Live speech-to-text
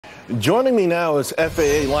Joining me now is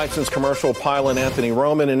FAA licensed commercial pilot Anthony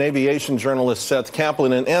Roman and aviation journalist Seth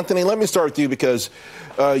Kaplan. And Anthony, let me start with you because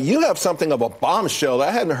you have something of a bombshell that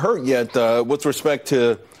I hadn't heard yet with respect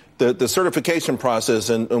to the certification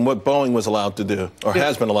process and what Boeing was allowed to do or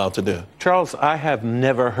has been allowed to do. Charles, I have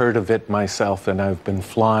never heard of it myself, and I've been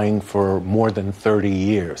flying for more than 30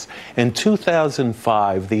 years. In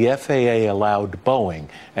 2005, the FAA allowed Boeing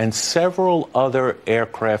and several other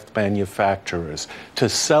aircraft manufacturers to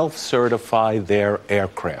self-certify their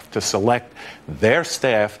aircraft, to select their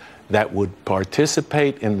staff that would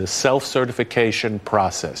participate in the self-certification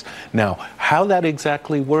process. Now, how that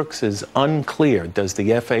exactly works is unclear. Does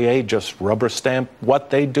the FAA just rubber stamp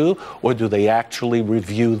what they do, or do they actually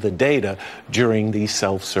review the data during the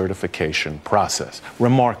self-certification process?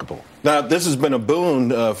 Remarkable. Now, this has been a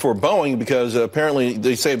boon for Boeing because apparently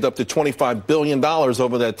they saved up to $25 billion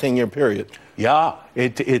over that 10-year period. Yeah,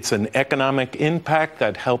 it's an economic impact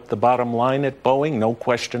that helped the bottom line at Boeing, no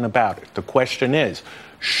question about it. The question is,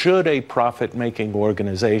 should a profit-making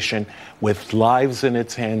organization with lives in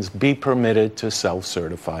its hands be permitted to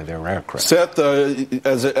self-certify their aircraft? Seth,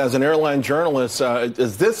 as an airline journalist,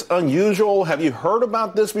 is this unusual? Have you heard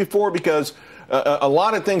about this before? Because a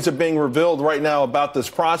lot of things are being revealed right now about this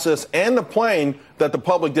process and the plane that the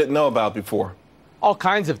public didn't know about before. All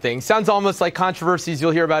kinds of things. Sounds almost like controversies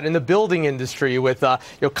you'll hear about in the building industry with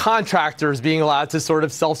contractors being allowed to sort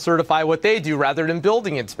of self-certify what they do rather than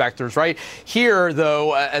building inspectors, right? Here,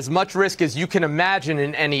 though, as much risk as you can imagine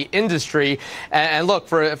in any industry. And look,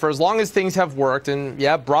 for as long as things have worked, and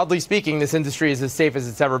yeah, broadly speaking, this industry is as safe as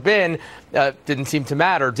it's ever been, didn't seem to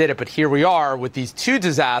matter, did it? But here we are with these two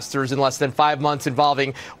disasters in less than 5 months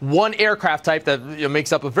involving one aircraft type that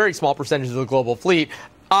makes up a very small percentage of the global fleet.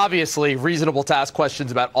 Obviously, reasonable to ask questions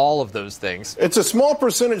about all of those things. It's a small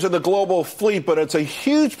percentage of the global fleet, but it's a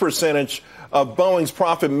huge percentage of Boeing's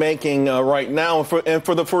profit-making right now and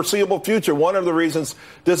for the foreseeable future. One of the reasons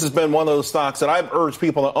this has been one of those stocks that I've urged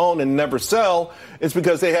people to own and never sell is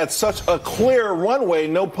because they had such a clear runway,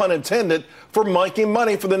 no pun intended, for making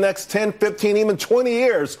money for the next 10, 15, even 20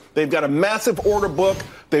 years. They've got a massive order book.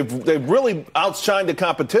 They've really outshined the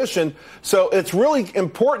competition. So it's really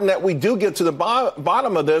important that we do get to the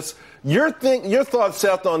bottom of this. Your thoughts,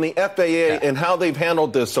 Seth, on the FAA and how they've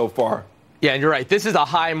handled this so far? Yeah, and you're right. This is a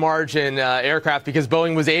high-margin aircraft because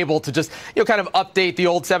Boeing was able to just, kind of update the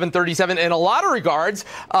old 737. In a lot of regards,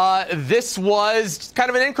 this was kind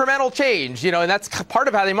of an incremental change, and that's part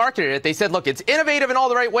of how they marketed it. They said, look, it's innovative in all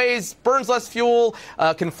the right ways, burns less fuel,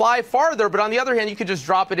 can fly farther, but on the other hand, you could just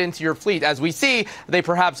drop it into your fleet. As we see, they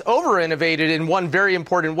perhaps over-innovated in one very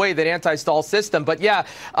important way, that anti-stall system. But yeah,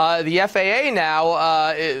 the FAA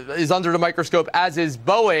now is under the microscope, as is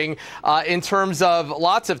Boeing, in terms of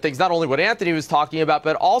lots of things, not only what Anthony was talking about,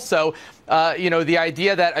 but also, the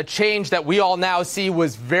idea that a change that we all now see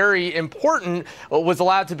was very important was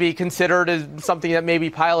allowed to be considered as something that maybe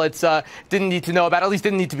pilots didn't need to know about, at least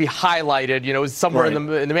didn't need to be highlighted. It was somewhere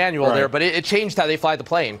in the manual there, but it changed how they fly the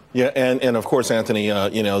plane. Yeah, and of course, Anthony,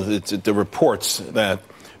 the reports that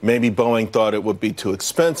maybe Boeing thought it would be too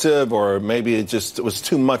expensive, or maybe it was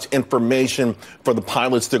too much information for the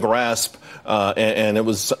pilots to grasp, and it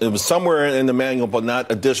was somewhere in the manual, but not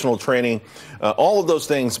additional training. All of those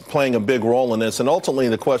things playing a big role in this, and ultimately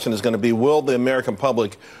the question is going to be: will the American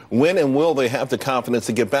public win, and will they have the confidence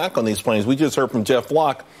to get back on these planes? We just heard from Jeff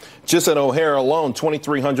Locke, just at O'Hare alone,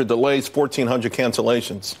 2,300 delays, 1,400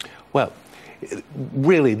 cancellations. Well,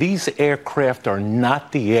 really, these aircraft are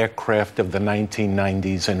not the aircraft of the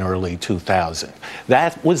 1990s and early 2000s.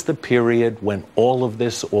 That was the period when all of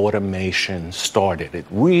this automation started. It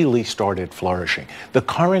really started flourishing. The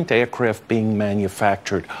current aircraft being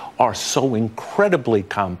manufactured are so incredibly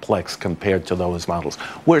complex compared to those models.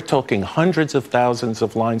 We're talking hundreds of thousands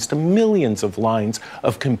of lines to millions of lines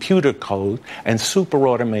of computer code and super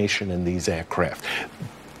automation in these aircraft.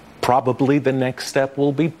 Probably the next step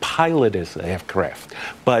will be piloted aircraft.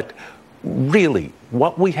 But really,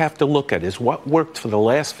 what we have to look at is what worked for the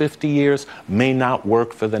last 50 years may not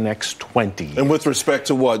work for the next 20 years. And with respect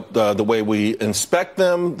to what, the way we inspect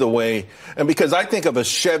them, and because I think of a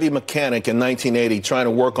Chevy mechanic in 1980 trying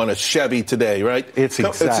to work on a Chevy today, right? It's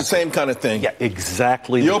the same kind of thing. Yeah,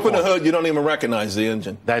 exactly. You open the hood, you don't even recognize the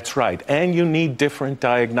engine. That's right. And you need different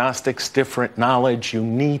diagnostics, different knowledge. You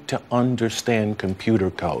need to understand computer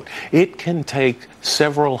code. It can take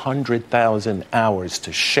several 100,000 hours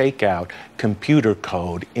to shake out computer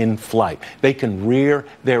code in flight. They can rear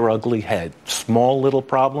their ugly head, small little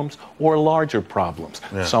problems or larger problems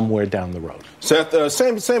somewhere down the road. Seth,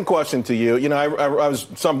 same question to you.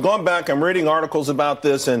 I'm going back, I'm reading articles about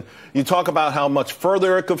this, and you talk about how much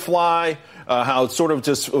further it could fly. how it sort of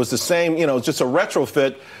just was the same, just a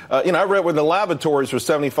retrofit. I read where the lavatories were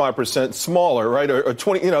 75% smaller, right, or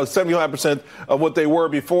 75% of what they were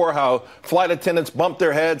before, how flight attendants bumped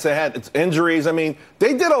their heads, they had injuries. I mean,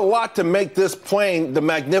 they did a lot to make this plane the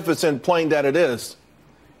magnificent plane that it is.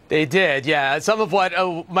 They did, yeah. Some of what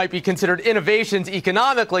might be considered innovations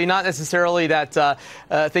economically, not necessarily that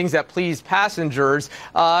things that please passengers.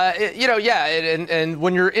 And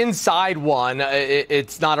when you're inside one,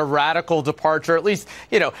 it's not a radical departure, at least,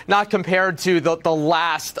 not compared to the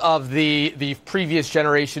last of the previous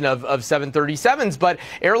generation of 737s. But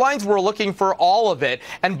airlines were looking for all of it,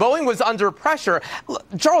 and Boeing was under pressure.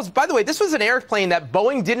 Charles, by the way, this was an airplane that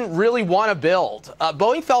Boeing didn't really want to build.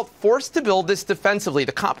 Boeing felt forced to build this defensively.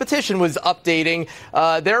 The competition was updating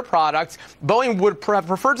their products. Boeing would have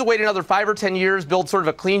preferred to wait another 5 or 10 years, build sort of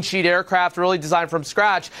a clean sheet aircraft, really designed from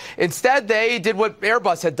scratch. Instead, they did what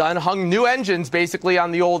Airbus had done, hung new engines basically on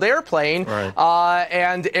the old airplane, right.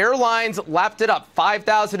 And airlines lapped it up.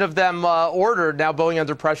 5,000 of them ordered. Now Boeing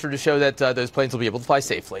under pressure to show that those planes will be able to fly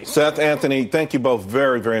safely. Seth, Anthony, thank you both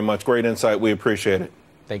very, very much. Great insight. We appreciate it.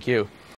 Thank you.